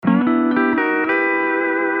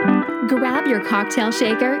Grab your cocktail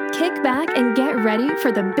shaker, kick back, and get ready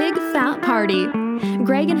for the big fat party.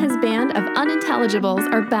 Greg and his band of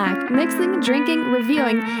unintelligibles are back, mixing, drinking,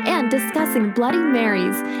 reviewing, and discussing Bloody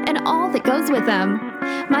Marys and all that goes with them.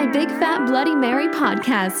 My Big Fat Bloody Mary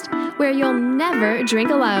podcast, where you'll never drink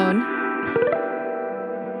alone.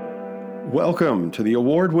 Welcome to the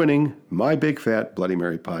award-winning My Big Fat Bloody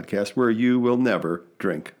Mary podcast, where you will never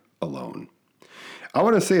drink alone. I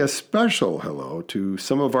want to say a special hello to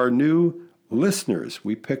some of our new listeners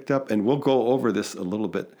we picked up, and we'll go over this a little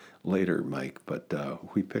bit later, Mike, but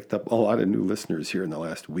we picked up a lot of new listeners here in the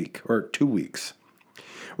last week, or 2 weeks.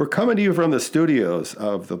 We're coming to you from the studios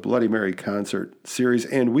of the Bloody Mary concert series,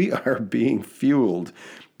 and we are being fueled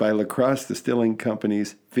by Crosse Distilling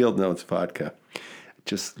Company's Field Notes vodka.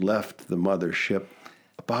 Just left the mothership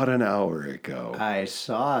about an hour ago. I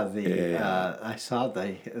saw the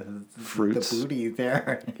fruits, the booty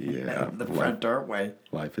there. Yeah, the front doorway.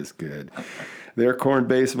 Life is good. Their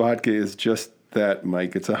corn-based vodka is just that,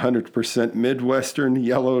 Mike. It's 100% Midwestern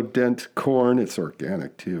yellow dent corn. It's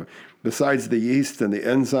organic too. Besides the yeast and the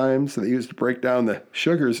enzymes they use to break down the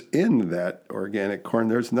sugars in that organic corn,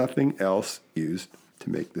 there's nothing else used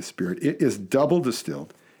to make the spirit. It is double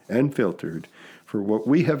distilled and filtered for what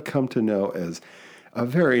we have come to know as a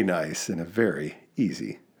very nice and a very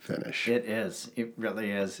easy finish. It is. It really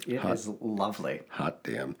is. It is lovely. Hot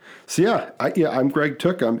damn. So I'm Greg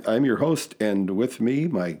Took. I'm your host, and with me,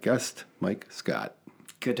 my guest, Mike Scott.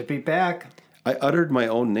 Good to be back. I uttered my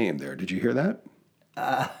own name there. Did you hear that?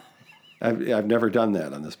 I've never done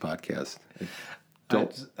that on this podcast. Do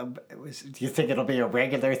you think it'll be a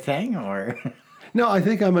regular thing, or? No, I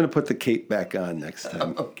think I'm going to put the cape back on next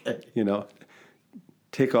time. Okay. You know,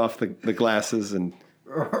 take off the glasses and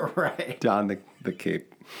right. don the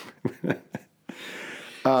cape.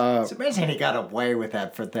 It's amazing he got away with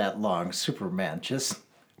that for that long. Superman, just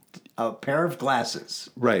a pair of glasses.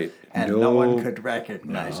 Right. And no one could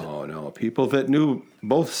recognize it. No. People that knew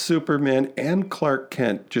both Superman and Clark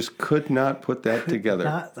Kent just could not put that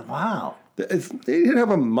together. Wow. They didn't have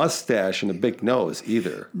a mustache and a big nose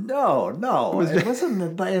either. No. It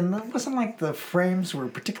wasn't like the frames were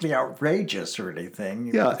particularly outrageous or anything.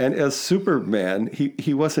 Yeah, and as Superman,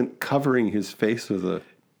 he wasn't covering his face with a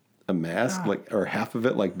mask, or half of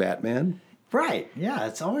it like Batman. Right, yeah.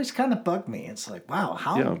 It's always kind of bugged me. It's like, wow,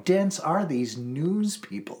 how dense are these news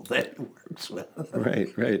people that it works with?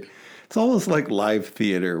 Right. It's almost like live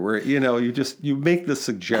theater where, you make the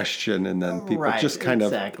suggestion and then people just kind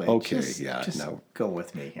of, okay, now go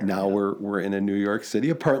with me here. Now we're in a New York City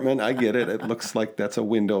apartment. I get it. It looks like that's a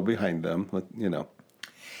window behind them,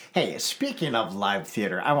 Hey, speaking of live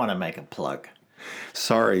theater, I want to make a plug.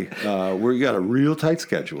 Sorry, we got a real tight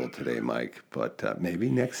schedule today, Mike, but maybe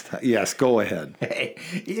next time. Yes, go ahead. Hey,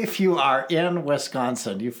 if you are in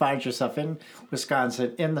Wisconsin, you find yourself in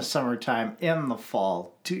Wisconsin in the summertime, in the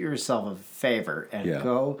fall, do yourself a favor and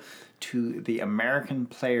go to the American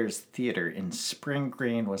Players Theater in Spring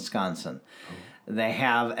Green, Wisconsin. They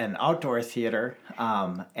have an outdoor theater,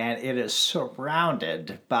 and it is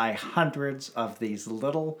surrounded by hundreds of these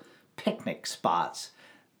little picnic spots,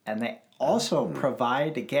 and they also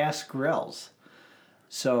provide gas grills.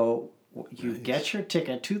 So you get your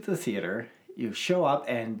ticket to the theater, you show up,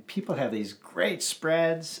 and people have these great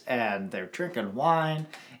spreads, and they're drinking wine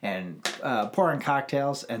and pouring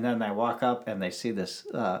cocktails, and then they walk up and they see this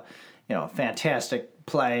fantastic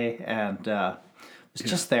play, and I was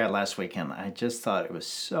just there last weekend. I just thought it was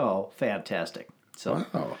so fantastic. So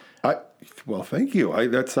wow. Well, thank you.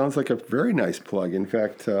 That sounds like a very nice plug. In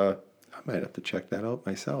fact, I might have to check that out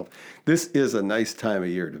myself. This is a nice time of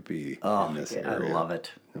year to be in this area. I love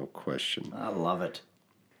it. No question. I love it.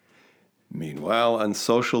 Meanwhile, on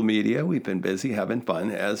social media, we've been busy having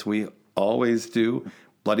fun, as we always do.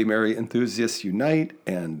 Bloody Mary enthusiasts unite,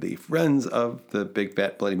 and the friends of the Big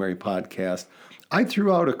Fat Bloody Mary podcast. I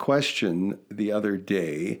threw out a question the other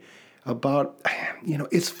day about,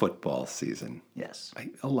 it's football season. Yes.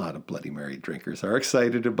 A lot of Bloody Mary drinkers are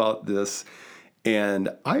excited about this. And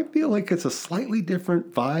I feel like it's a slightly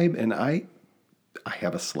different vibe, and I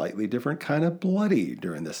have a slightly different kind of bloody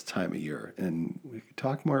during this time of year, and we could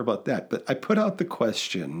talk more about that. But I put out the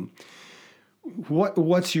question,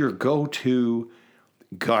 what's your go-to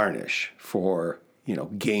garnish for,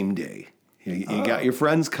 game day? You got your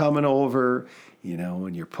friends coming over,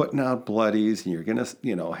 and you're putting out bloodies, and you're going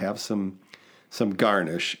to, have some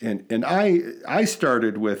garnish. And I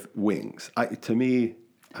started with wings. To me,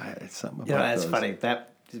 it's something about that's those. funny.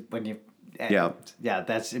 That when you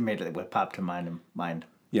that's immediately what popped to mind.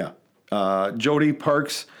 Yeah, Jody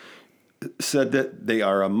Parks said that they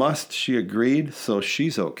are a must. She agreed, so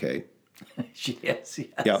she's okay. She is.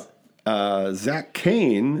 Yes. Yep. Zach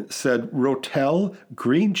Kane said Rotel,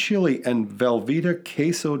 green chili, and Velveeta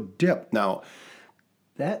queso dip. Now,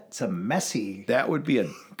 That's a messy. that would be a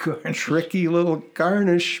garnish. tricky little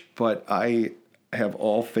garnish, but I have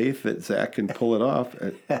all faith that Zach can pull it off.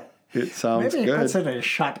 It sounds Maybe good. he puts it in a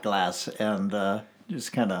shot glass and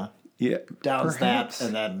just kind of downs perhaps. that,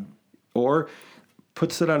 and then Or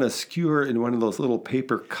puts it on a skewer in one of those little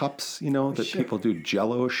paper cups, that people do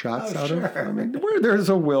Jell-O shots out of. I mean, where there's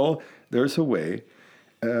a will, there's a way.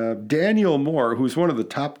 Daniel Moore, who's one of the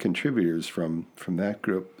top contributors from that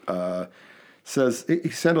group, says he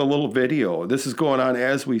sent a little video. This is going on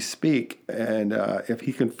as we speak, and if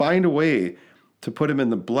he can find a way to put him in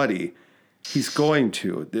the bloody, he's going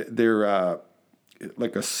to. They're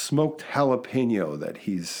like a smoked jalapeno that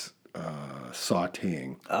he's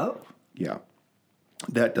sautéing. oh, Yeah,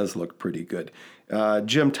 that does look pretty good.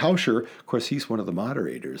 Jim Tauscher, of course, he's one of the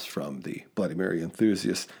moderators from the Bloody Mary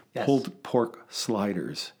Enthusiasts. Yes. Pulled pork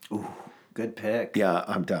sliders. ooh, good pick. Yeah,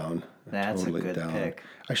 I'm down. That's totally a good down. pick.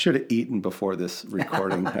 I should have eaten before this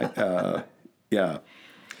recording. Yeah.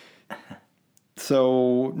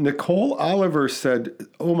 So Nicole Oliver said,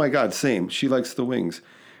 "Oh my God, same. She likes the wings.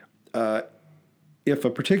 If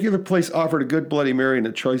a particular place offered a good Bloody Mary and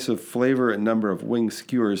a choice of flavor and number of wing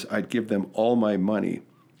skewers, I'd give them all my money.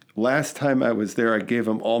 Last time I was there, I gave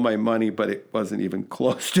them all my money, but it wasn't even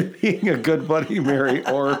close to being a good Bloody Mary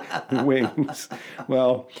or wings."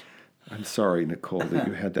 Well, I'm sorry, Nicole, that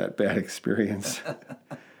you had that bad experience.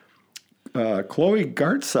 Chloe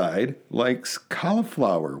Gartside likes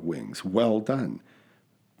cauliflower wings. Well done.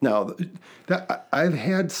 Now, I've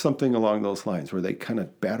had something along those lines where they kind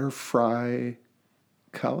of batter fry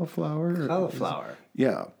cauliflower. Cauliflower.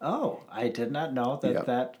 Yeah. Oh, I did not know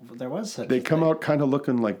that there was such. They a come thing. out kind of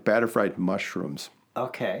looking like batter fried mushrooms.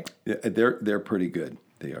 Okay. Yeah, they're pretty good.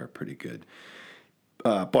 They are pretty good.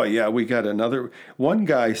 Boy, yeah, we got another. One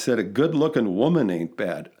guy said a good-looking woman ain't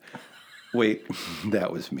bad. Wait,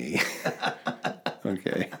 that was me.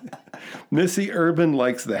 Okay. Missy Urban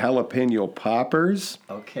likes the jalapeno poppers.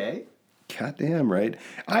 Okay. Goddamn right.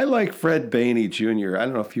 I like Fred Bainey Jr. I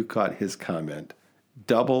don't know if you caught his comment.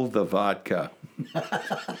 Double the vodka.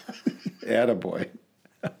 Attaboy.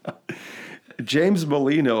 James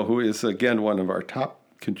Molino, who is, again, one of our top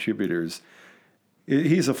contributors,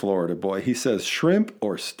 he's a Florida boy. He says shrimp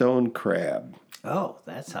or stone crab. Oh,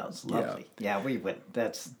 that sounds lovely. Yeah, we would.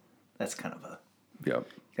 That's kind of a. Yep.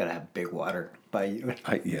 Gotta have big water by you.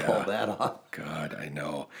 Yeah. Pull that off. God, I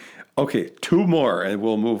know. Okay, two more and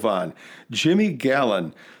we'll move on. Jimmy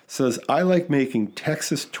Gallen says, I like making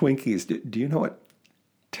Texas Twinkies. Do you know what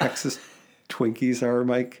Texas Twinkies are,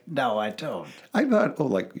 Mike? No, I don't. I thought,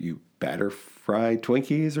 like you batter fry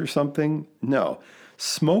Twinkies or something. No.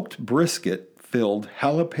 Smoked brisket filled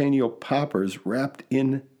jalapeno poppers wrapped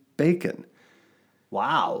in bacon.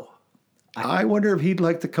 Wow. I wonder if he'd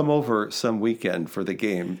like to come over some weekend for the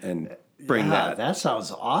game and bring that. That sounds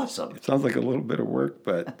awesome. It sounds like a little bit of work,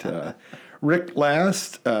 but Rick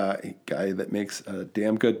Last, a guy that makes a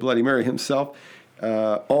damn good Bloody Mary himself,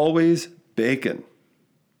 always bacon.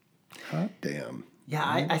 Hot damn. Yeah,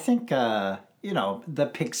 I think, the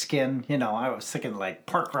pigskin, I was thinking like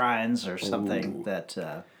pork rinds or something that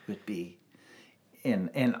would be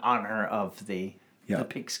in honor of the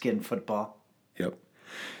pigskin football. Yep.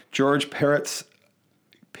 George Parrott's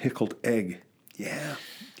pickled egg. Yeah.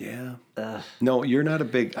 No, you're not a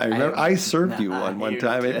big. I remember I served you one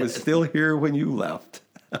time. It was still here when you left.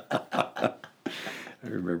 I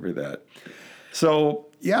remember that. So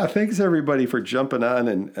yeah, thanks everybody for jumping on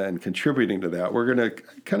and contributing to that. We're gonna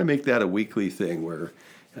kind of make that a weekly thing where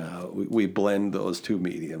we blend those two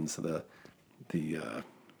mediums, the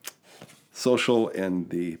social and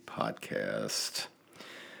the podcast.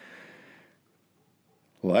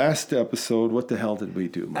 Last episode, what the hell did we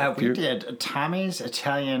do, Mike? We did Tommy's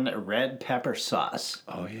Italian red pepper sauce.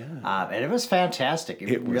 Oh, yeah. And it was fantastic.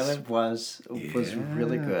 It really was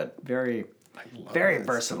really good. Very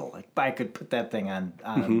versatile. Like I could put that thing on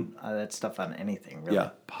that stuff on anything, really.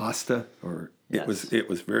 Yeah, pasta it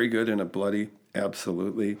was very good in a bloody,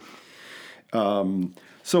 absolutely.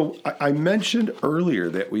 So I mentioned earlier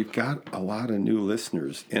that we've got a lot of new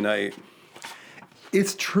listeners, and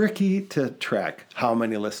it's tricky to track how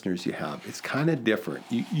many listeners you have. It's kind of different.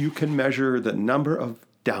 You can measure the number of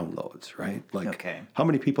downloads, right? Like how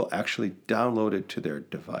many people actually downloaded to their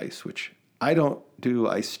device, which I don't do,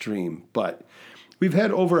 I stream. But we've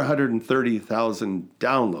had over 130,000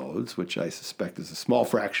 downloads, which I suspect is a small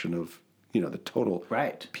fraction of the total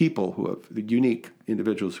people who have, the unique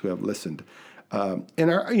individuals who have listened. And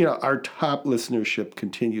our top listenership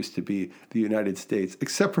continues to be the United States,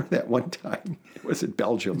 except for that one time. Was it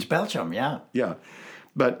Belgium? It's Belgium, yeah. Yeah.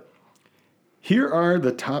 But here are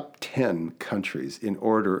the top 10 countries in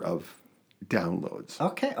order of downloads.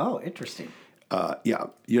 Okay. Oh, interesting.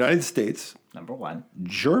 United States. Number 1.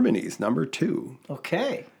 Germany's number 2.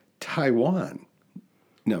 Okay. Taiwan,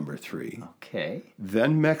 number 3. Okay.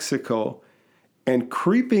 Then Mexico. And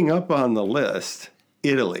creeping up on the list,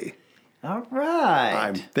 Italy. All right.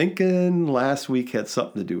 I'm thinking last week had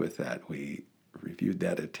something to do with that. We reviewed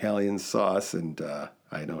that Italian sauce, and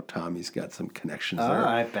I know Tommy's got some connections there.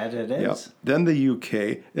 I bet it is. Yep. Then the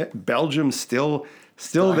UK. Belgium's still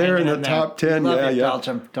there in the top 10. Love you,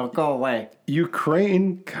 Belgium. Don't go away.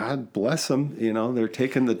 Ukraine, God bless them. They're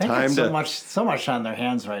taking the time to... So much on their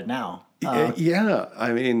hands right now.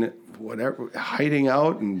 I mean, whatever, hiding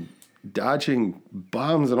out and dodging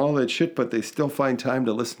bombs and all that shit, but they still find time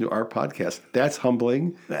to listen to our podcast. That's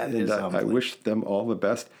humbling. That is humbling. I wish them all the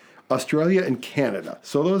best. Australia and Canada.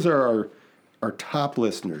 So those are our top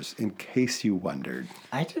listeners, in case you wondered.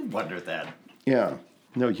 I did wonder that. Yeah.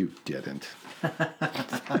 No, you didn't.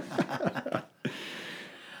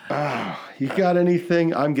 You got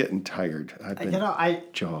anything? I'm getting tired. I've been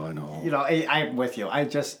jawing all. I'm with you.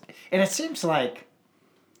 And it seems like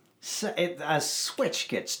a switch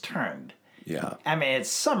gets turned. Yeah. I mean, it's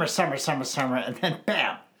summer, and then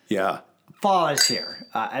bam. Yeah. Fall is here.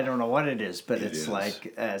 I don't know what it is, but it's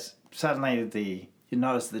like suddenly you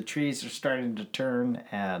notice the trees are starting to turn,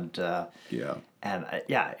 and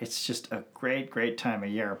it's just a great time of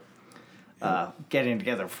year. Getting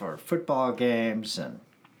together for football games, and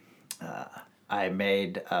I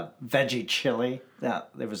made a veggie chili. Now,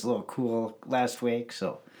 it was a little cool last week,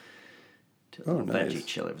 so nice. Veggie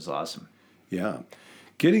chili was awesome. Yeah.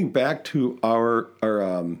 Getting back to our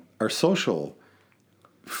social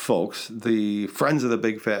folks, the Friends of the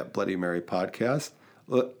Big Fat Bloody Mary podcast,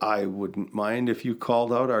 I wouldn't mind if you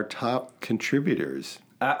called out our top contributors.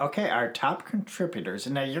 Okay, our top contributors.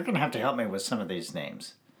 And now you're going to have to help me with some of these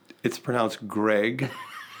names. It's pronounced Greg.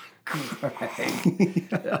 Greg.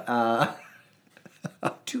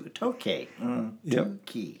 Toke. Yep.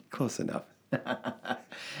 Toki. Close enough.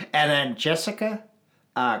 And then Jessica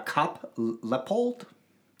Kopp Leopold.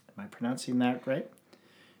 Am I pronouncing that right?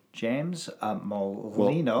 James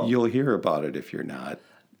Molino. Well, you'll hear about it if you're not.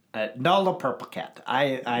 Nola Purple Cat.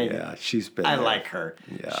 She's been. I like her.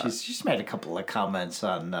 Yeah, she's made a couple of comments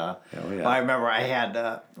on. I remember I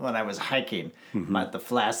had when I was hiking. The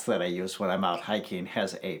flask that I use when I'm out hiking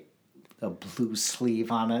has a blue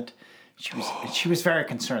sleeve on it. She was very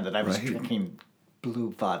concerned that I was drinking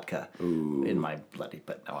blue vodka in my bloody,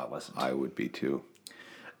 but no, I wasn't. I would be too.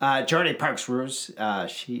 Jordy Parks Ruse,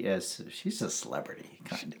 she's a celebrity,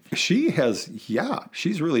 kind of.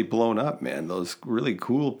 She's really blown up, man. Those really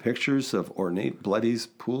cool pictures of ornate bloodies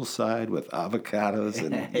poolside with avocados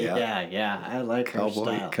and I like her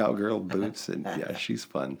style. Cowgirl boots, and she's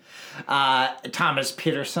fun. Thomas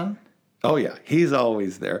Peterson. Oh yeah, he's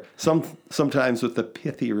always there. Sometimes with the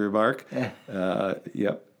pithy remark.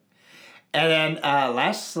 Yep. And then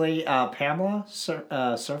lastly, Pamela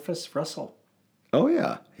Surface Russell. Oh,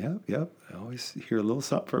 yeah. Yep. I always hear a little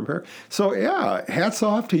something from her. So, hats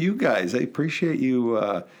off to you guys. I appreciate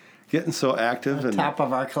you getting so active. And top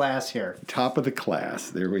of our class here. Top of the class.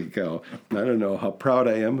 There we go. I don't know how proud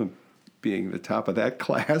I am of being the top of that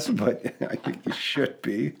class, but I think you should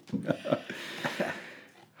be.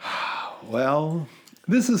 Well,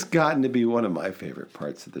 this has gotten to be one of my favorite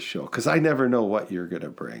parts of the show because I never know what you're going to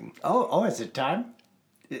bring. Oh, is it time?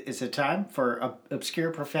 Is it time for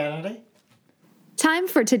obscure profanity? Time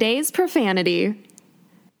for today's profanity.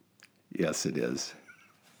 Yes, it is.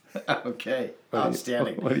 Okay,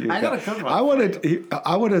 outstanding. I got a good one. I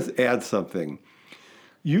want to add something.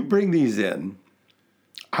 You bring these in.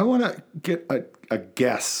 I want to get a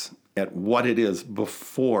guess at what it is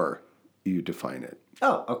before you define it.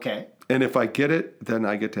 Oh, okay. And if I get it, then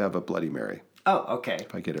I get to have a Bloody Mary. Oh, okay.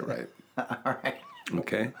 If I get it right. All right.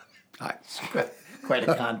 Okay. Quite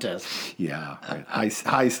a contest. Yeah, right.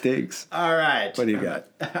 High stakes. All right. What do you got?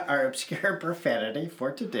 Our obscure profanity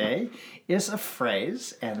for today is a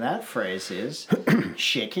phrase, and that phrase is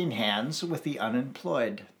shaking hands with the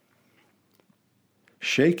unemployed.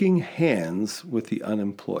 Shaking hands with the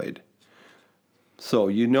unemployed. So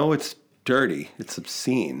it's dirty. It's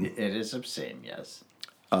obscene. It is obscene, yes.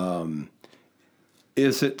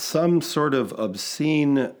 Is it some sort of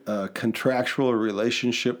obscene contractual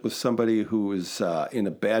relationship with somebody who is in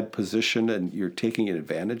a bad position and you're taking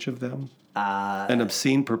advantage of them? An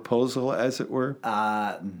obscene proposal, as it were?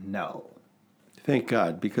 No. Thank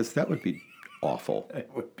God, because that would be awful. It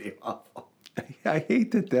would be awful. I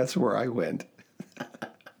hate that that's where I went.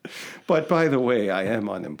 But by the way, I am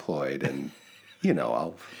unemployed, and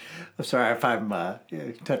I'll. I'm sorry if I'm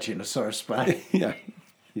touching a sore spot. Yeah,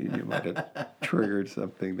 you might have triggered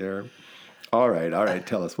something there. All right.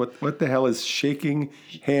 Tell us what the hell is shaking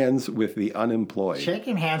hands with the unemployed?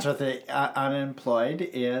 Shaking hands with the unemployed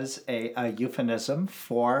is a euphemism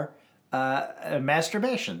for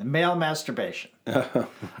masturbation, male masturbation. And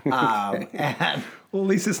Well, at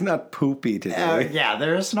least it's not poopy today. yeah,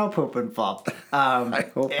 there is no poop involved. I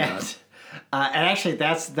hope not. And actually,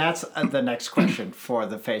 that's the next question for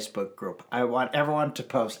the Facebook group. I want everyone to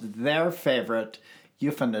post their favorite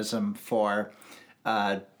euphemism for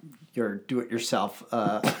your do-it-yourself.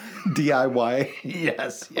 DIY.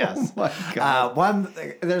 Yes. Oh my God.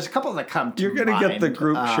 There's a couple that come to You're mind. going to get the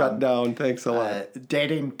group shut down. Thanks a lot.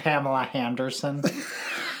 Dating Pamela Henderson.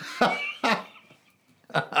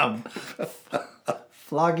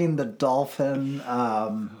 Flogging the dolphin.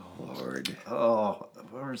 Lord. Oh,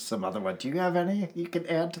 what were some other ones? Do you have any you can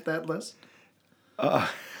add to that list?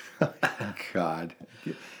 God.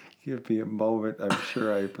 Give me a moment. I'm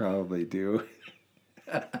sure I probably do.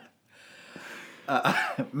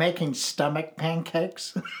 Making stomach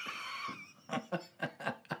pancakes.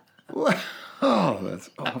 Oh, that's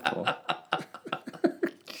awful.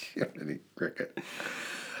 Jiminy cricket.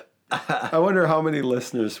 I wonder how many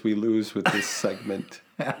listeners we lose with this segment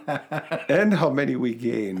and how many we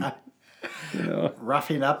gain.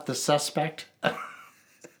 Roughing up the suspect.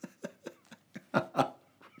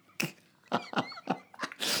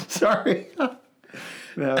 Sorry.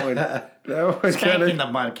 That one Spanking the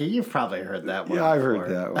monkey. You've probably heard that one. Yeah, I've before.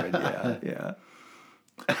 heard that one.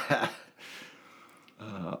 Yeah.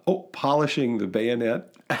 Polishing the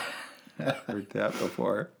bayonet. Heard that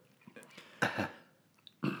before.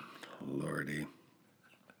 Lordy.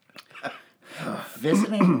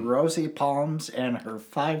 Visiting Rosie Palms and her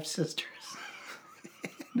 5 sisters.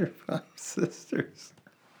 And her 5 sisters.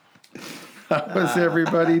 How's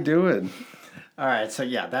everybody doing? All right, so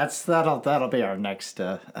yeah, that'll be our next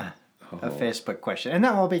Facebook question, and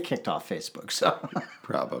then we'll be kicked off Facebook. So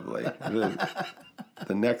Probably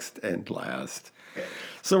the next and last.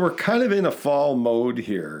 So we're kind of in a fall mode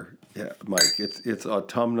here, yeah, Mike. It's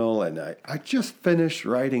autumnal, and I just finished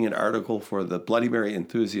writing an article for the Bloody Mary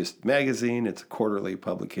Enthusiast magazine. It's a quarterly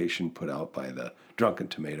publication put out by the Drunken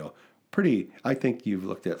Tomato. I think you've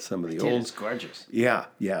looked at some of the old. It's gorgeous. Yeah.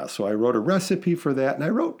 So I wrote a recipe for that, and I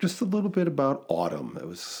wrote just a little bit about autumn. It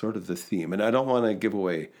was sort of the theme, and I don't want to give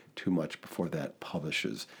away too much before that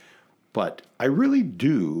publishes. But I really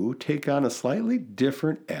do take on a slightly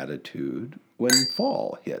different attitude when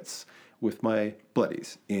fall hits with my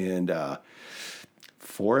bloodies. And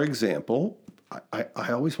for example,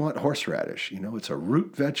 I always want horseradish. It's a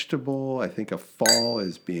root vegetable. I think of fall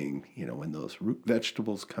as being, when those root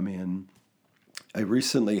vegetables come in. I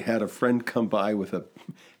recently had a friend come by with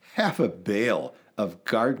half a bale of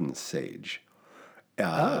garden sage.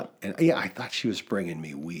 And yeah, I thought she was bringing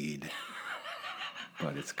me weed,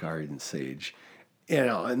 but it's garden sage.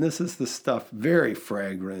 And this is the stuff, very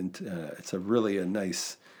fragrant. It's really a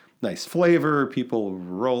nice flavor. People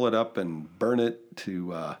roll it up and burn it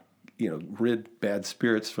to rid bad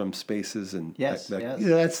spirits from spaces, and yes.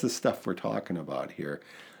 That's the stuff we're talking about here.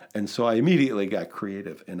 And so I immediately got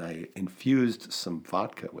creative, and I infused some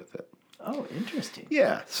vodka with it. Oh, interesting.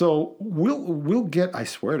 Yeah, so we'll get. I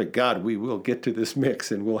swear to God, we will get to this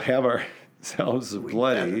mix, and we'll have ourselves a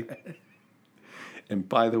bloody. And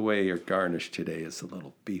by the way, your garnish today is a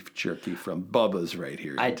little beef jerky from Bubba's right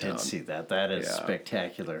here in I town. did see that. That is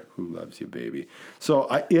spectacular. Who loves you, baby? So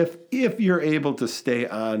if you're able to stay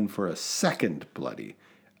on for a second bloody,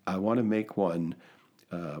 I want to make one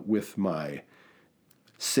with my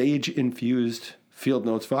sage-infused Field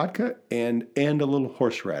Notes vodka and a little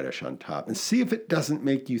horseradish on top, and see if it doesn't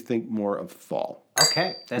make you think more of fall.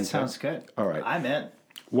 Okay, that sounds good. All right. I'm in.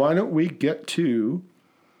 Why don't we get to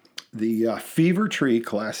the Fever Tree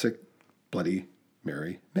Classic Bloody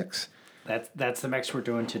Mary mix? That's the mix we're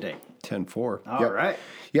doing today. 10-4. All right.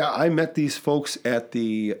 Yeah, I met these folks at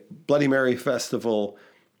the Bloody Mary Festival,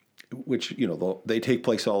 which, they take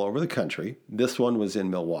place all over the country. This one was in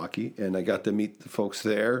Milwaukee, and I got to meet the folks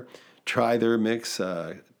there, try their mix,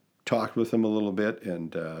 talked with them a little bit,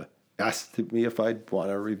 and asked me if I'd want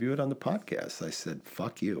to review it on the podcast. I said,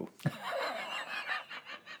 fuck you.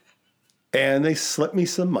 And they slipped me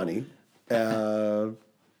some money and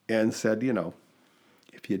said,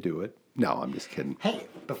 if you do it. No, I'm just kidding. Hey,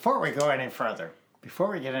 before we go any further, before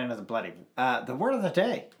we get into the bloody, the word of the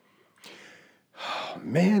day.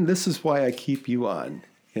 Man, this is why I keep you on.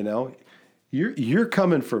 you're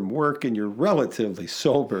coming from work and you're relatively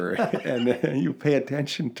sober, and you pay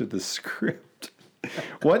attention to the script.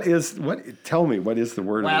 Tell me, what is the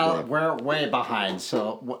word of the Well, day? we're way behind,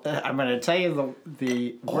 so I'm going to tell you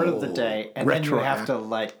the word of the day, and then you have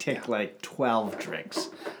to take 12 drinks.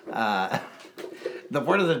 The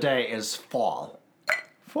word of the day is fall.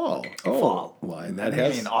 Fall. Oh, Fall. Well, and I that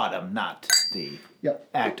has. mean autumn, not the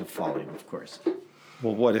act of falling, of course.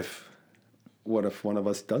 Well, what if one of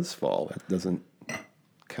us does fall? That doesn't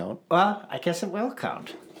count. Well, I guess it will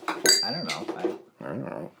count. I don't know. I don't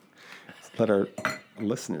know. Let our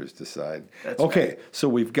listeners decide. That's okay, right. So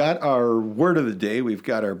we've got our word of the day. We've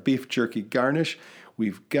got our beef jerky garnish.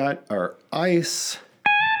 We've got our ice.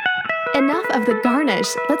 Enough of the garnish.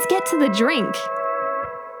 Let's get to the drink.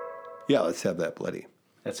 Yeah, let's have that bloody.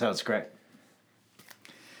 That sounds great.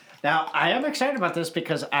 Now, I am excited about this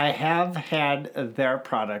because I have had their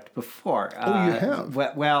product before. Oh, you have?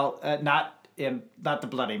 Well, not the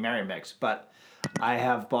Bloody Mary mix, but I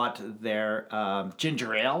have bought their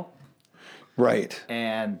ginger ale. Right.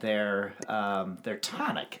 And their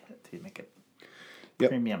tonic. They make a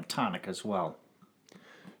premium tonic as well.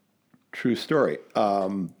 True story.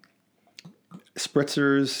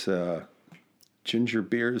 Spritzers, ginger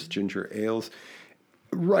beers, ginger ales.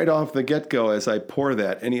 Right off the get-go, as I pour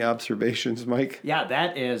that, any observations, Mike? Yeah,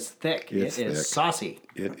 that is thick. It's it is thick. saucy.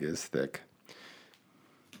 It is thick.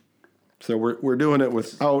 So we're doing it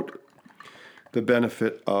without the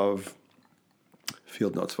benefit of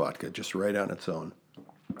Field Notes vodka, just right on its own.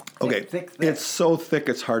 Okay, thick. It's so thick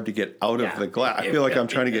it's hard to get out of the glass. I feel like I'm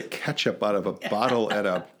trying to get ketchup out of a bottle at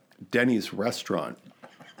a Denny's restaurant.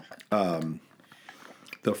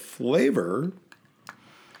 The flavor,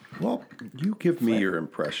 well, you give me your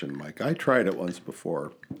impression, Mike. I tried it once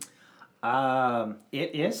before.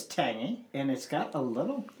 It is tangy, and it's got a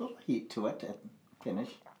little heat to it at finish.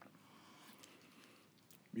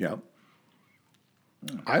 Yeah.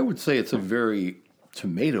 I would say it's a very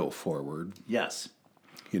tomato forward. Yes.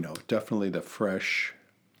 Definitely the fresh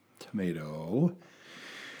tomato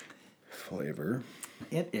flavor.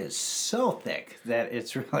 It is so thick that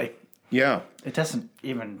it's really... Yeah. It doesn't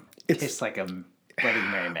even taste like a Bloody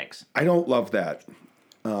Mary mix. I don't love that.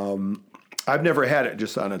 I've never had it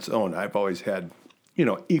just on its own. I've always had,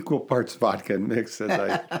 equal parts vodka and mix as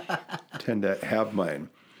I tend to have mine.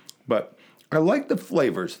 But I like the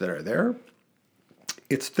flavors that are there.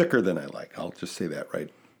 It's thicker than I like. I'll just say that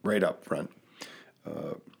right up front.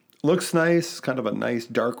 Looks nice, kind of a nice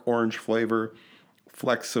dark orange flavor,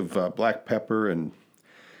 flecks of black pepper and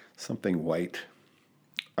something white.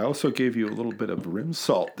 I also gave you a little bit of rim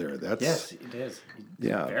salt there. Yes, it is.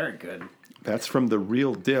 Yeah. Very good. That's from the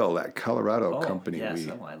Real Dill, that Colorado company yes.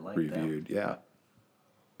 we I like reviewed. that. Yeah.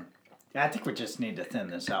 Yeah, I think we just need to thin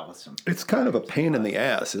this out with some... It's kind of a pain in the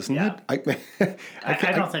ass, isn't Yeah. it?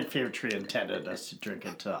 I don't think Fever Tree intended us to drink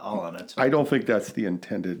it all on its own. I don't think that's the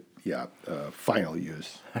intended, final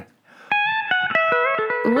use.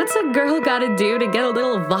 What's a girl gotta do to get a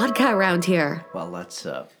little vodka around here? Well, let's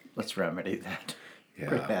remedy that. Yeah.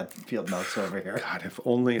 Pretty bad Field Notes over here. God, if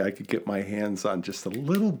only I could get my hands on just a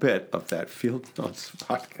little bit of that Field Notes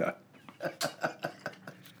vodka.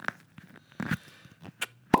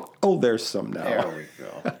 Oh, there's some now. There we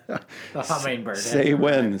go. The hummingbird. Say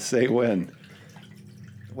when.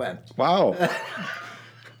 When? Wow.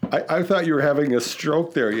 I thought you were having a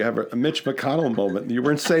stroke there. You have a Mitch McConnell moment. You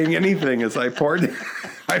weren't saying anything as I poured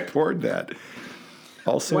that.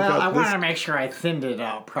 Also, Well, I got wanted to this. make sure I thinned it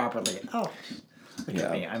out properly. Oh, look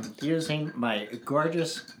at me. I'm using my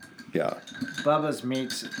gorgeous Yeah. Bubba's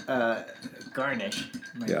Meats garnish.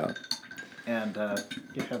 Yeah. And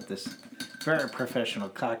you have this very professional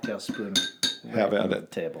cocktail spoon Have on at the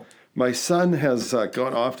it. table. My son has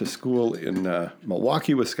gone off to school in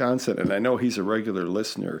Milwaukee, Wisconsin, and I know he's a regular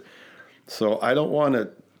listener. So I don't want to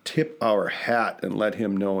tip our hat and let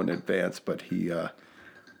him know in advance, but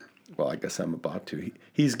well, I guess I'm about to.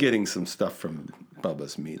 He's getting some stuff from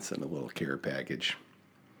Bubba's Meats in a little care package.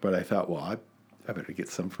 But I thought, well, I better get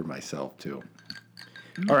some for myself, too.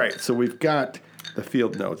 All right, so we've got the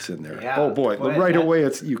Field Notes in there. Yeah, oh, boy. boy, Right that- away,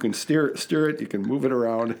 you can stir it, you can move it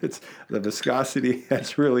around. It's the viscosity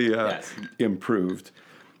has really Yes. improved.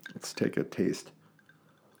 Let's take a taste.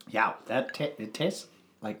 Yeah, it tastes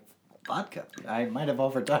like vodka. I might have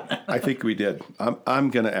overdone it. I think we did. I'm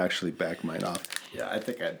going to actually back mine off. Yeah, I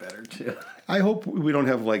think I'd better too. I hope we don't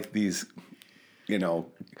have like these,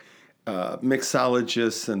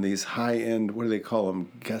 mixologists and these high-end, what do they call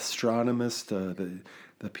them, gastronomists,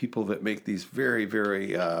 the people that make these very,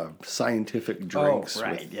 very scientific drinks Oh,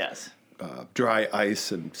 right, with yes. dry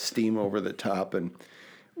ice and steam over the top. And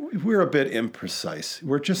We're a bit imprecise.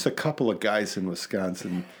 We're just a couple of guys in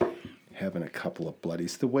Wisconsin having a couple of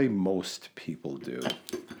bloodies, the way most people do.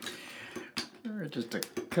 We're just a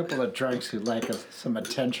couple of drunks who like some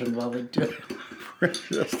attention while we do it. We're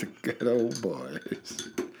just a good old boys.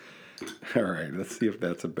 All right, let's see if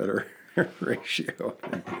that's a better ratio.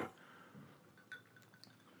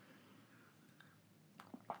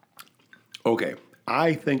 Okay,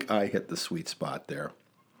 I think I hit the sweet spot there.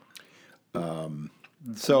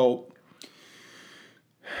 So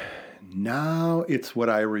now it's what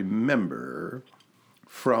I remember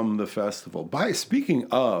from the festival. Speaking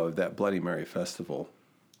of that Bloody Mary Festival,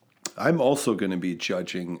 I'm also going to be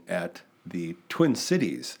judging at the Twin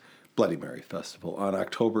Cities Bloody Mary Festival on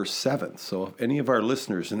October 7th. So if any of our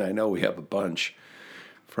listeners, and I know we have a bunch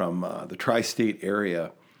from the tri-state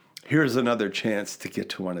area, here's another chance to get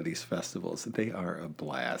to one of these festivals. They are a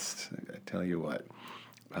blast, I tell you what.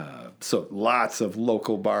 So lots of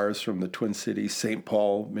local bars from the Twin Cities, St.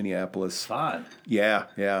 Paul, Minneapolis. Fun. Yeah.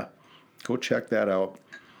 Go check that out.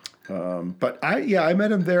 But I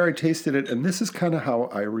met him there. I tasted it, and this is kind of how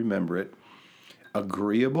I remember it.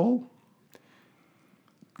 Agreeable.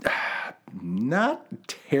 Not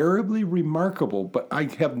terribly remarkable, but I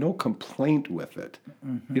have no complaint with it.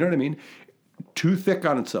 Mm-hmm. You know what I mean? Too thick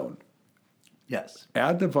on its own. Yes.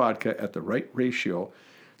 Add the vodka at the right ratio.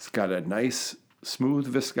 It's got a nice, smooth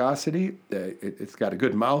viscosity. It's got a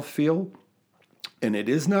good mouthfeel. And it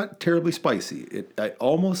is not terribly spicy. I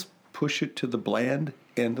almost push it to the bland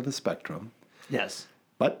end of the spectrum. Yes.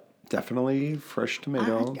 But definitely fresh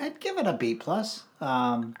tomato. I'd give it a B+.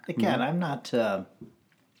 Again, I'm not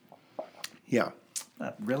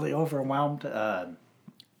really overwhelmed. But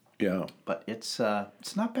it's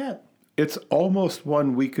not bad. It's almost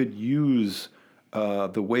one we could use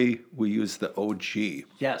the way we use the OG.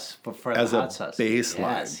 Yes, but for as the hot sauce. As a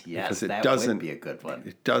baseline. Yes, because that would be a good one.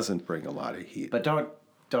 It doesn't bring a lot of heat. But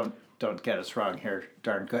don't get us wrong here,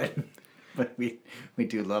 darn good. But we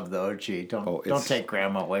do love the OG. Don't take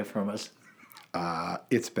Grandma away from us.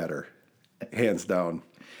 It's better, hands down.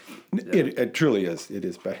 It truly is. It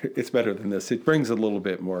is better. It's better than this. It brings a little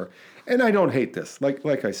bit more, and I don't hate this.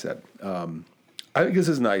 Like I said, I think this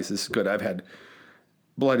is nice. This is good. I've had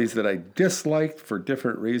bloodies that I disliked for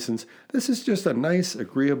different reasons. This is just a nice,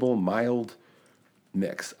 agreeable, mild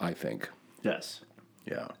mix, I think. Yes.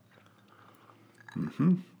 Yeah.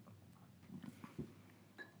 Mm-hmm.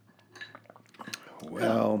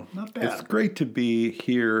 Well, not bad. It's great to be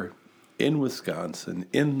here in Wisconsin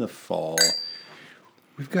in the fall.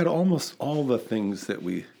 We've got almost all the things that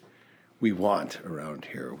we want around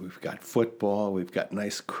here. We've got football. We've got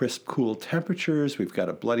nice, crisp, cool temperatures. We've got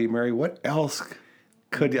a Bloody Mary. What else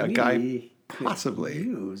could a guy possibly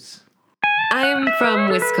use? I'm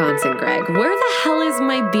from Wisconsin, Greg. Where the hell is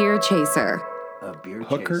my beer chaser? A beer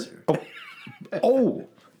hooker? chaser. Oh.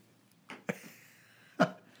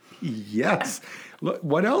 Yes. Look,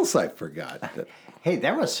 what else I forgot? Hey,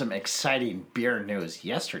 there was some exciting beer news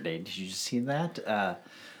yesterday. Did you see that?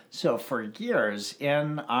 So for years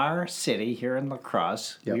in our city here in La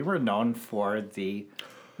Crosse, we were known for the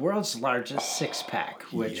world's largest six-pack,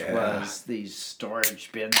 which was the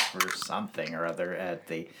storage bins for something or other at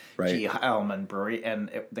the G. Heilman Brewery,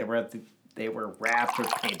 and they were wrapped or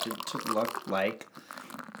painted to look like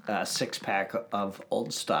a six-pack of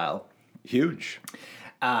old style. Huge.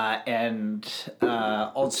 And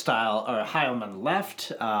Old Style or Heilman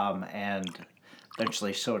left, and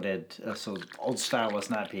eventually so did. So Old Style was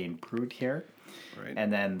not being brewed here, right.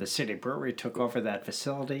 And then the city brewery took over that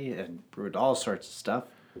facility and brewed all sorts of stuff.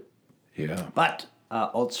 Yeah, but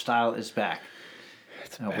Old Style is back.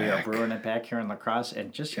 It's back. We are brewing it back here in La Crosse,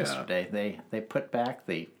 and just yesterday they put back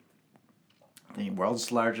the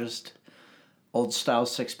world's largest Old Style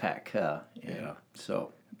 6-pack.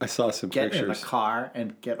 So. I saw some pictures. Get in the car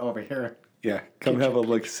and get over here. Yeah, come have a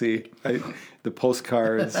look-see. The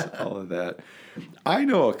postcards, all of that. I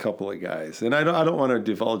know a couple of guys, and I don't want to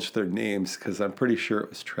divulge their names because I'm pretty sure it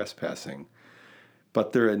was trespassing.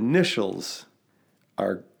 But their initials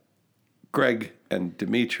are Greg and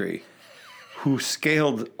Dimitri, who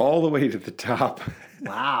scaled all the way to the top.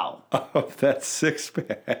 Wow. Of that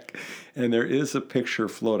six-pack. And there is a picture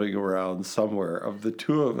floating around somewhere of the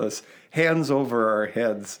two of us, hands over our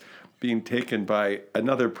heads, being taken by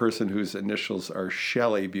another person whose initials are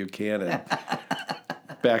Shelley Buchanan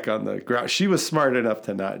back on the ground. She was smart enough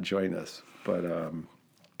to not join us, but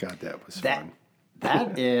God, that was fun.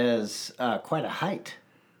 That is quite a height.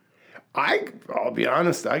 I'll be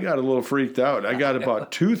honest, I got a little freaked out. I got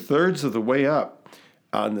about 2/3 of the way up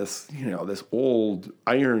on this, this old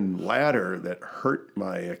iron ladder that hurt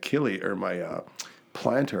my Achilles or my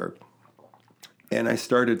plantar. And I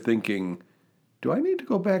started thinking, do I need to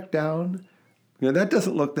go back down? That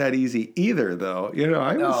doesn't look that easy either, though.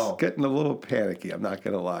 I was getting a little panicky. I'm not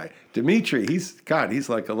going to lie. Dimitri, he's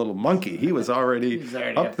like a little monkey. He was already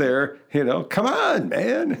up there. Come on,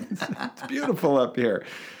 man. It's beautiful up here.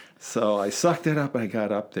 So I sucked it up. I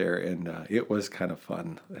got up there, and it was kind of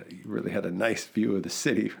fun. You really had a nice view of the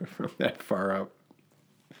city from that far up.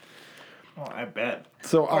 Oh, I bet.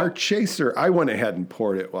 So our chaser, I went ahead and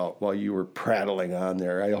poured it while you were prattling on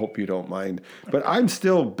there. I hope you don't mind. But I'm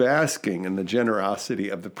still basking in the generosity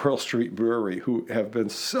of the Pearl Street Brewery, who have been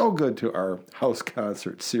so good to our house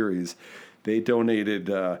concert series. They donated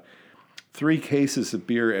 3 cases of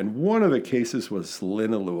beer, and one of the cases was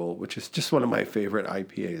Linalool, which is just one of my favorite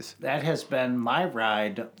IPAs. That has been my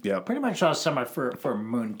ride pretty much all summer for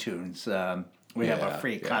Moon Tunes. We have a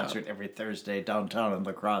free concert every Thursday downtown in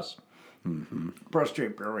La Crosse. Mm-hmm. Pearl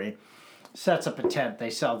Street Brewery sets up a tent.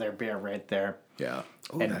 They sell their beer right there. Yeah.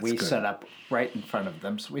 And we set up right in front of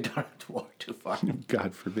them so we don't have to walk too far.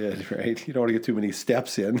 God forbid, right? You don't want to get too many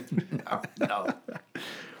steps in. No.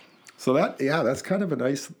 So that's kind of a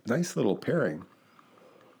nice little pairing.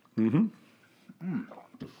 Mm-hmm. Mm.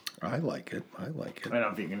 I like it. I don't know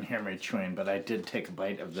if you can hear me chewing, but I did take a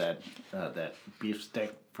bite of that beef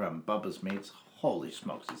stick from Bubba's Meats. Holy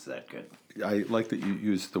smokes, is that good. I like that you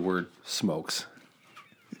used the word smokes.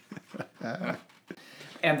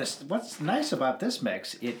 And what's nice about this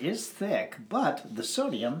mix, it is thick, but the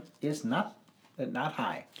sodium is not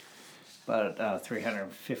high. About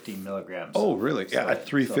 350 milligrams. Oh, really? Yeah, at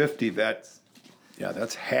 350, that's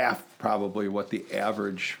half probably what the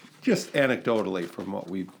average, just anecdotally from what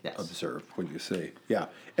we've observed, would you say? Yeah.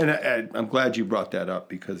 And I'm glad you brought that up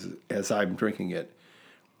because as I'm drinking it,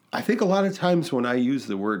 I think a lot of times when I use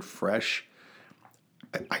the word fresh,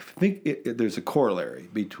 I think there's a corollary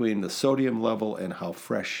between the sodium level and how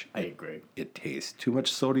fresh I agree. It tastes. Too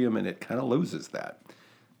much sodium and it kind of loses that.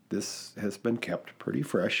 This has been kept pretty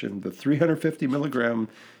fresh, and the 350 milligram,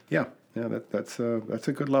 that's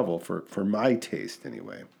a good level for my taste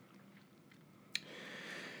anyway.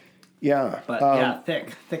 Yeah, but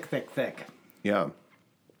thick. Yeah,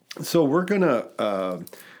 so we're gonna.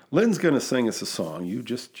 Lynn's gonna sing us a song. You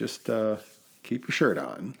just keep your shirt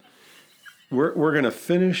on. We're gonna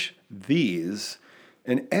finish these.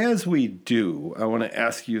 And as we do, I want to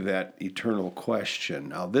ask you that eternal question.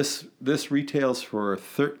 Now, this retails for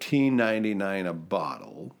 $13.99 a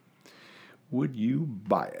bottle. Would you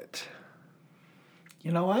buy it?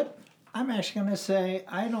 You know what? I'm actually going to say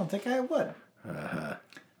I don't think I would.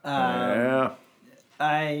 Uh-huh.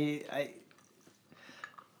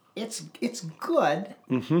 It's good,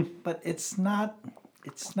 but it's not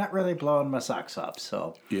really blowing my socks off.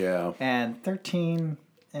 So yeah, and 13,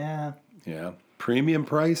 yeah. Premium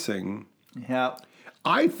pricing. Yeah.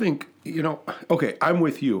 I think, okay, I'm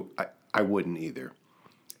with you. I wouldn't either.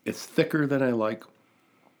 It's thicker than I like,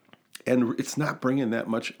 and it's not bringing that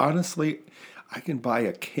much. Honestly, I can buy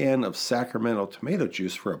a can of Sacramento tomato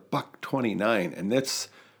juice for $1.29, and that's,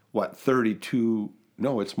 32?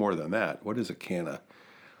 No, it's more than that. What is a can of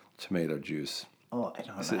tomato juice? Oh, I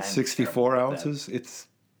don't know. Is it 64 ounces? It's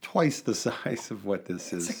twice the size of what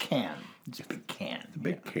this is. It's a can. It's a big can. It's a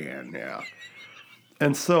big can, yeah.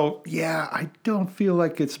 And so, I don't feel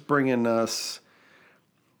like it's bringing us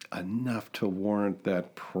enough to warrant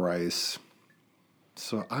that price.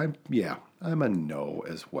 So I'm a no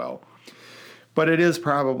as well. But it is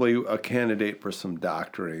probably a candidate for some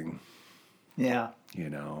doctoring. Yeah.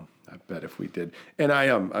 I bet if we did. And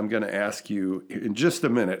I'm going to ask you in just a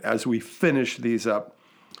minute as we finish these up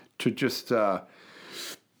to just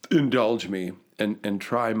indulge me and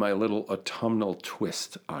try my little autumnal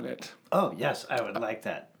twist on it. Oh, yes, I would like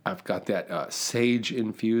that. I've got that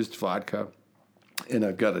sage-infused vodka, and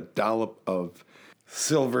I've got a dollop of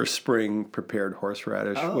Silver Spring prepared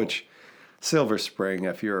horseradish, which Silver Spring,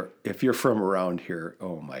 if you're from around here,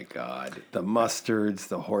 oh my God, the mustards,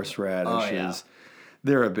 the horseradishes,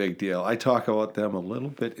 they're a big deal. I talk about them a little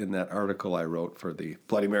bit in that article I wrote for the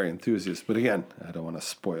Bloody Mary enthusiasts, but again, I don't want to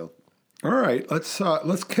spoil. All right,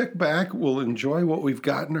 let's kick back. We'll enjoy what we've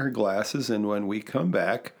got in our glasses, and when we come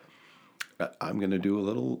back, I'm going to do a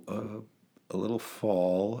little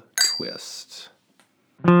fall twist.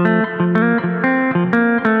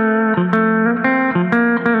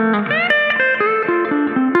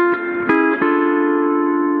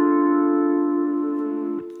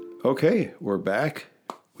 Okay, we're back.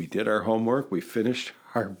 We did our homework. We finished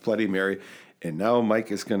our Bloody Mary, and now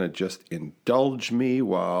Mike is going to just indulge me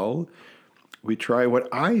while we try what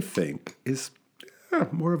I think is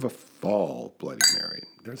more of a fall Bloody Mary.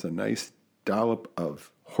 There's a nice dollop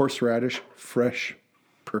of horseradish, fresh,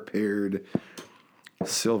 prepared.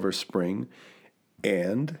 Silver Spring,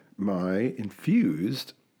 and my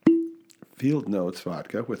infused Field Notes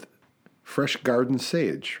vodka with fresh garden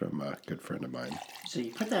sage from a good friend of mine. So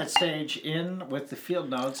you put that sage in with the Field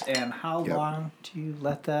Notes, and how long do you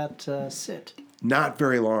let that sit? Not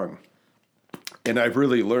very long. And I've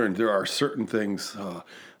really learned there are certain things,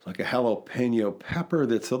 like a jalapeno pepper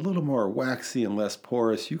that's a little more waxy and less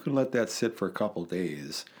porous. You can let that sit for a couple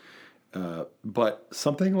days. But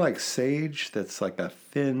something like sage that's like a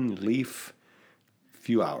thin leaf,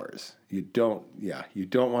 few hours. You don't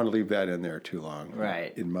want to leave that in there too long.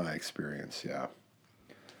 Right. In my experience, yeah.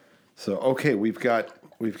 So okay, we've got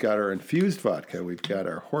our infused vodka, we've got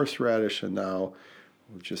our horseradish, and now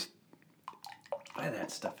we'll just Boy,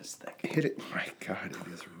 that stuff is thick. hit it. My God,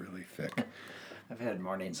 it is really thick. I've had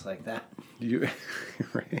mornings like that. You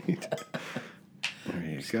right. There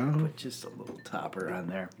you go. Put just a little topper on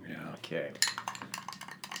there. Yeah. Okay.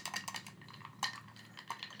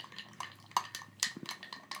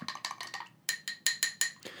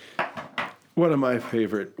 One of my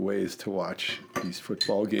favorite ways to watch these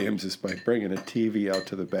football games is by bringing a TV out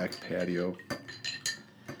to the back patio.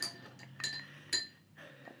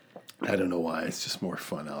 I don't know why. It's just more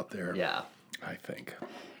fun out there. Yeah. I think.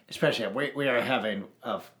 Especially, we are having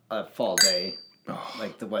a fall day,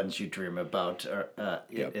 like the ones you dream about.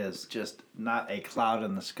 It is just not a cloud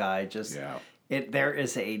in the sky. Just there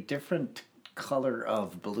is a different color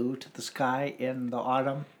of blue to the sky in the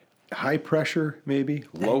autumn. High pressure, maybe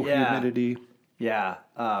low humidity. Yeah,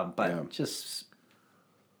 but just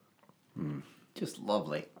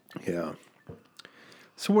lovely. Yeah.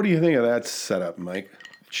 So, what do you think of that setup, Mike?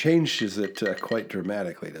 Changes it quite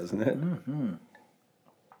dramatically, doesn't it? Mm-hmm.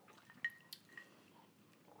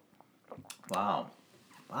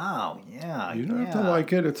 Wow, yeah. You don't have to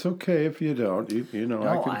like it. It's okay if you don't. You know,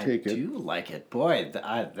 No, I can take it. I do like it. Boy,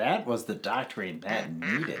 that was the doctoring that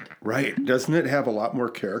needed. Right. Doesn't it have a lot more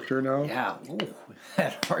character now? Yeah. Ooh,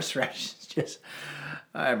 that horseradish is just...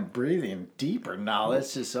 I'm breathing deeper now.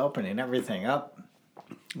 It's just opening everything up.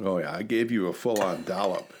 Oh, yeah. I gave you a full-on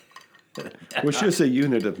dollop, which is a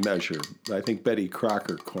unit of measure. I think Betty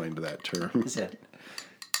Crocker coined that term. Is it?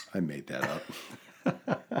 I made that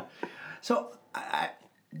up. So,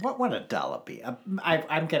 what would a dollop be?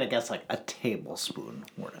 I'm going to guess like a tablespoon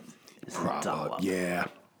worth. Is a dollop. Yeah.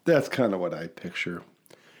 That's kind of what I picture.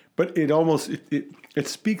 But it almost, it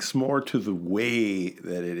speaks more to the way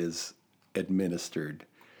that it is administered.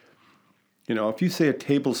 You know, if you say a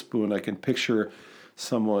tablespoon, I can picture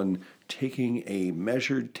someone taking a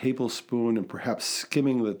measured tablespoon and perhaps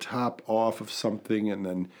skimming the top off of something and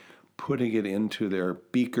then putting it into their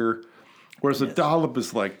beaker. Whereas a dollop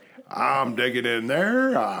is like, I'm digging in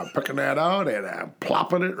there, I'm picking that out, and I'm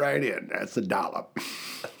plopping it right in. That's a dollop.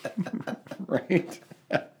 Right?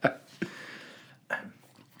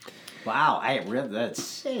 Wow, I read that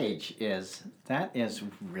sage is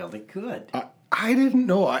really good. I didn't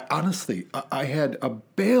know. Honestly, I had a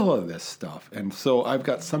bale of this stuff, and so I've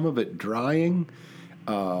got some of it drying.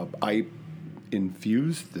 I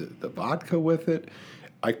infused the vodka with it.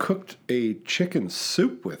 I cooked a chicken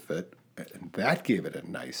soup with it, and that gave it a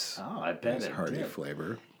nice, I bet it hearty did.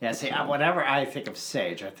 flavor. Yeah, see, whenever I think of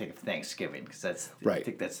sage, I think of Thanksgiving because I Right.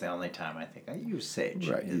 think that's the only time I think I use sage.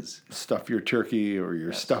 Right, you stuff your turkey or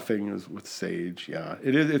your stuffing with sage. Yeah,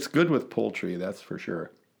 it is. It's good with poultry, that's for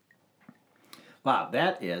sure. Wow,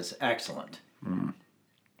 that is excellent.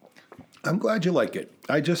 I'm glad you like it.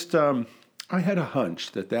 I just, I had a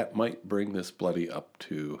hunch that might bring this bloody up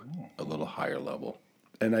to a little higher level.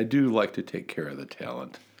 And I do like to take care of the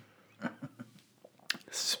talent.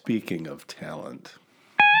 Speaking of talent.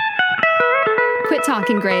 Quit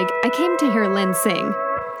talking, Greg. I came to hear Lynn sing.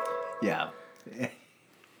 Yeah.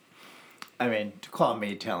 I mean, to call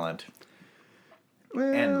me talent.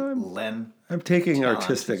 Well, And Lynn. I'm taking talent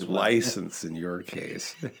artistic as well. license in your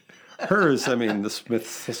case. Hers, I mean, the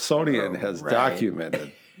Smithsonian has Right.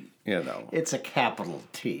 documented, you know. It's a capital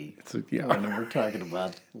T. Yeah. When we're talking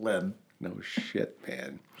about Lynn. No shit,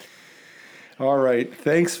 man. All right.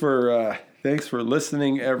 Thanks for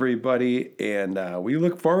listening, everybody. And we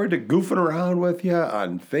look forward to goofing around with you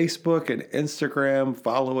on Facebook and Instagram.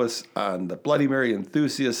 Follow us on the Bloody Mary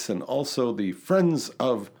Enthusiasts and also the Friends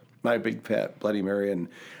of My Big Fat Bloody Mary. And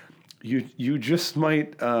you just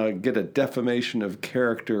might get a defamation of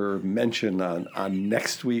character mention on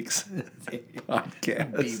next week's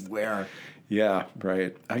podcast. Beware. Yeah,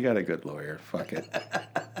 right. I got a good lawyer. Fuck it.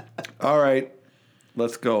 All right.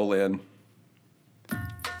 Let's go, Lynn.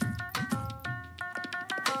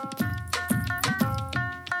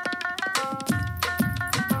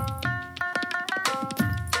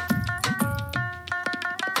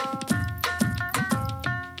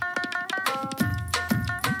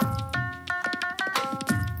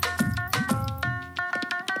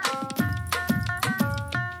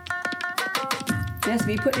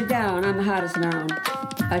 me putting it down. I'm the hottest around.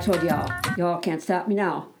 I told y'all. Y'all can't stop me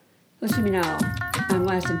now. Listen to me now. I'm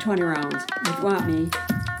lasting 20 rounds. If you want me,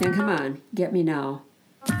 then come on. Get me now.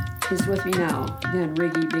 Is with me now. Then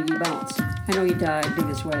riggy, biggie, bounce. I know you died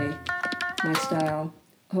biggest way. My style.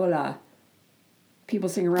 Hola. People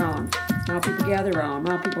sing around. Now people gather around.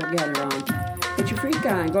 Now people gather around. Get your freak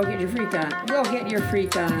on. Go get your freak on. Go get your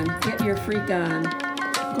freak on. Get your freak on.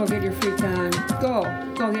 Go get your freak on. Go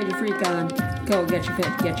get your freak on. Go get your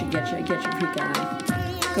freak on.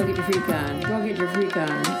 Go get your freak on. Go get your freak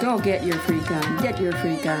on. Go get your freak on. Get your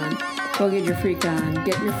freak on. Go get your freak on.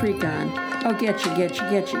 Get your freak on. Oh, get your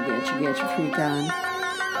freak on.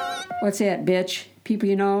 What's that, bitch? People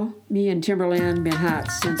you know, me and Timberland been hot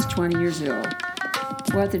since 20 years ago.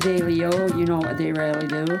 What the Daily O, you know what they rarely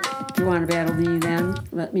do. If you want to battle me then,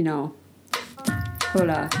 let me know.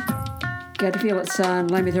 Hola. Got to feel it, son.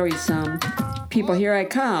 Let me throw you some. People, here I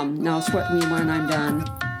come. Now sweat me when I'm done.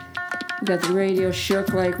 We got the radio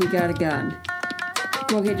shook like we got a gun.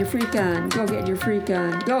 Go get your freak on. Go get your freak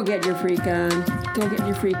on. Go get your freak on. Go get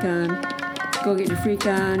your freak on. Go get your freak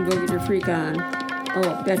on. Go get your freak on.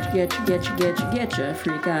 Oh, get your freak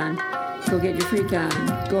on. Go get your freak on.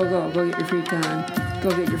 Go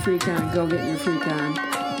get your freak on. Go get your freak on.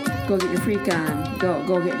 Go get your freak on. Go get your freak on.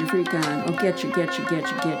 Go get your freak on. Oh, get your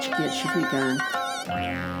freak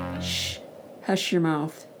on. Shh. Hush your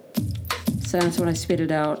mouth. Silence when I spit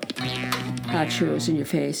it out. Hot chews in your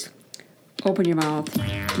face. Open your mouth.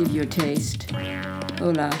 Give you a taste.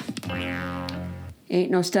 Hola.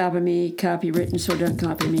 Ain't no stopping me. Copywritten, so don't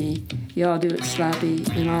copy me. Y'all do it sloppy,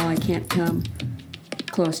 and all I can't come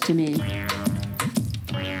close to me.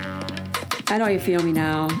 I know you feel me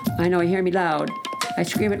now. I know you hear me loud. I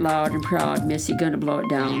scream it loud and proud. Missy gonna blow it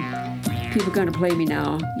down. People gonna play me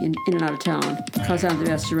now in and out of town, cause I'm the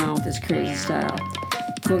best around with this crazy style.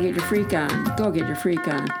 Go get your freak on. Go get your freak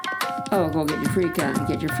on. Oh, go get your freak on.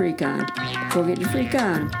 Get your freak on. Go get your freak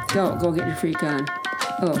on. Go get your freak on.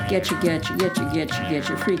 Oh, get your freak on.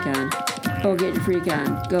 Oh, get your freak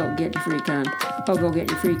on. Go get your freak on. Oh, go get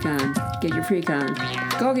your freak on. Get your freak on.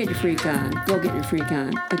 Go get your freak on. Go get your freak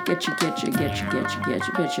on. Oh, get your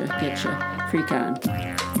freak on.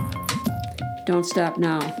 Don't stop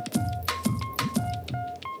now.